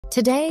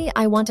Today,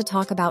 I want to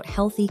talk about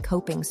healthy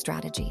coping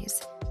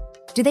strategies.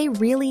 Do they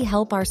really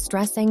help our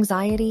stress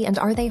anxiety, and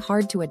are they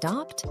hard to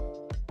adopt?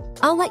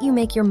 I'll let you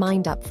make your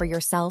mind up for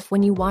yourself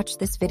when you watch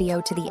this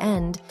video to the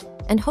end,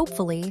 and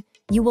hopefully,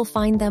 you will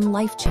find them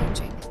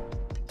life-changing.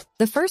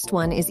 The first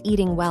one is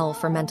eating well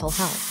for mental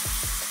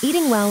health.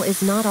 Eating well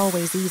is not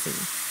always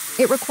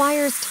easy. It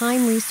requires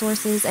time,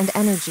 resources, and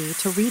energy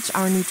to reach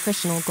our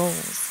nutritional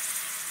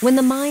goals. When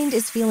the mind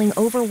is feeling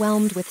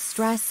overwhelmed with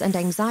stress and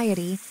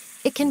anxiety,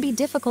 it can be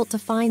difficult to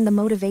find the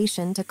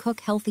motivation to cook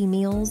healthy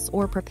meals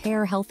or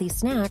prepare healthy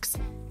snacks.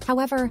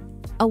 However,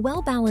 a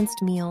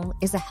well-balanced meal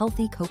is a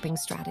healthy coping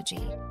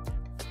strategy.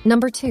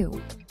 Number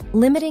 2,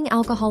 limiting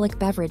alcoholic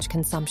beverage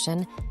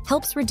consumption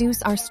helps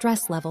reduce our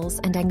stress levels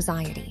and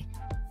anxiety.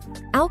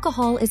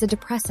 Alcohol is a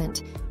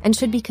depressant and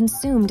should be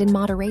consumed in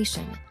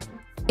moderation.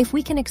 If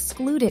we can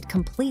exclude it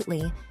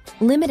completely,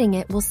 limiting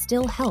it will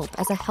still help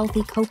as a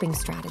healthy coping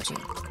strategy.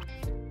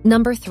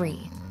 Number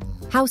 3,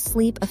 how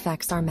sleep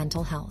affects our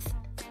mental health.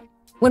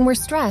 When we're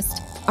stressed,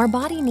 our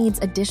body needs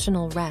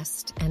additional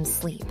rest and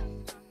sleep.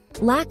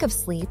 Lack of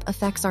sleep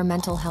affects our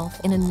mental health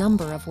in a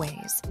number of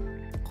ways.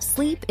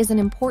 Sleep is an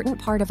important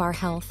part of our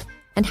health,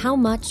 and how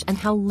much and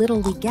how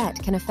little we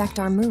get can affect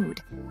our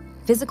mood,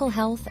 physical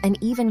health, and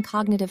even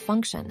cognitive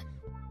function.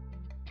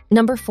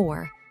 Number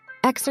 4,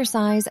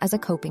 exercise as a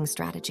coping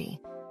strategy.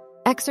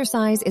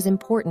 Exercise is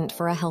important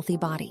for a healthy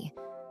body.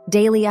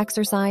 Daily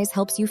exercise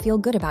helps you feel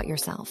good about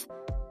yourself.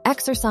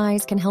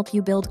 Exercise can help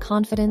you build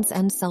confidence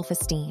and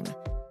self-esteem.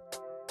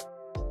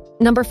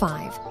 Number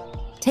 5,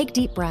 take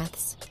deep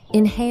breaths.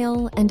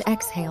 Inhale and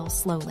exhale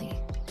slowly.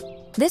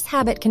 This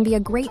habit can be a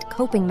great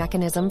coping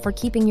mechanism for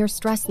keeping your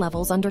stress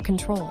levels under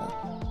control.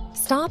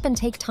 Stop and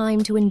take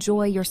time to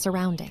enjoy your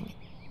surrounding.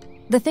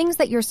 The things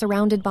that you're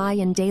surrounded by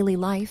in daily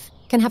life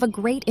can have a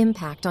great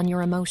impact on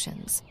your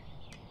emotions.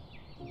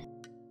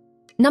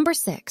 Number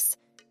 6,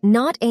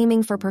 not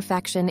aiming for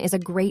perfection is a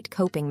great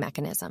coping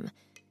mechanism.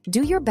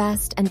 Do your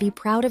best and be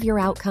proud of your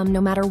outcome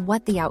no matter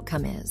what the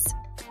outcome is.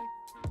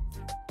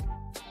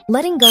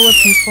 Letting go of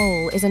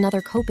control is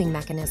another coping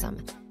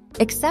mechanism.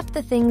 Accept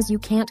the things you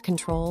can't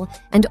control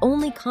and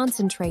only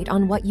concentrate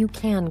on what you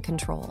can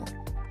control.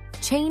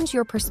 Change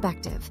your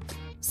perspective.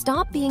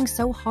 Stop being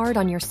so hard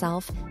on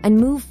yourself and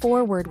move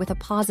forward with a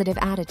positive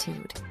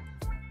attitude.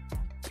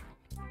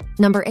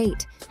 Number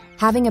 8,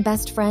 having a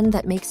best friend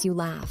that makes you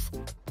laugh.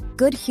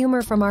 Good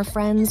humor from our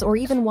friends or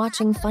even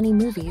watching funny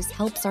movies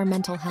helps our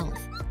mental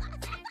health.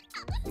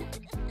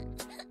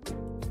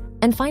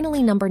 And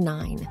finally, number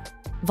 9,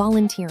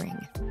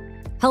 volunteering.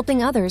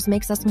 Helping others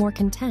makes us more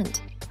content.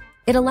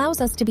 It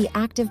allows us to be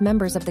active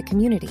members of the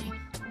community.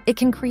 It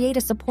can create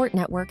a support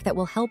network that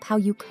will help how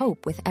you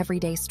cope with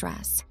everyday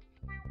stress.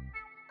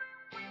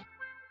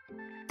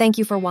 Thank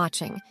you for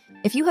watching.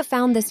 If you have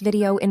found this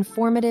video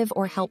informative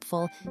or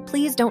helpful,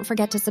 please don't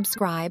forget to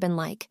subscribe and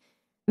like.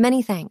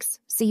 Many thanks.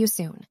 See you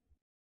soon.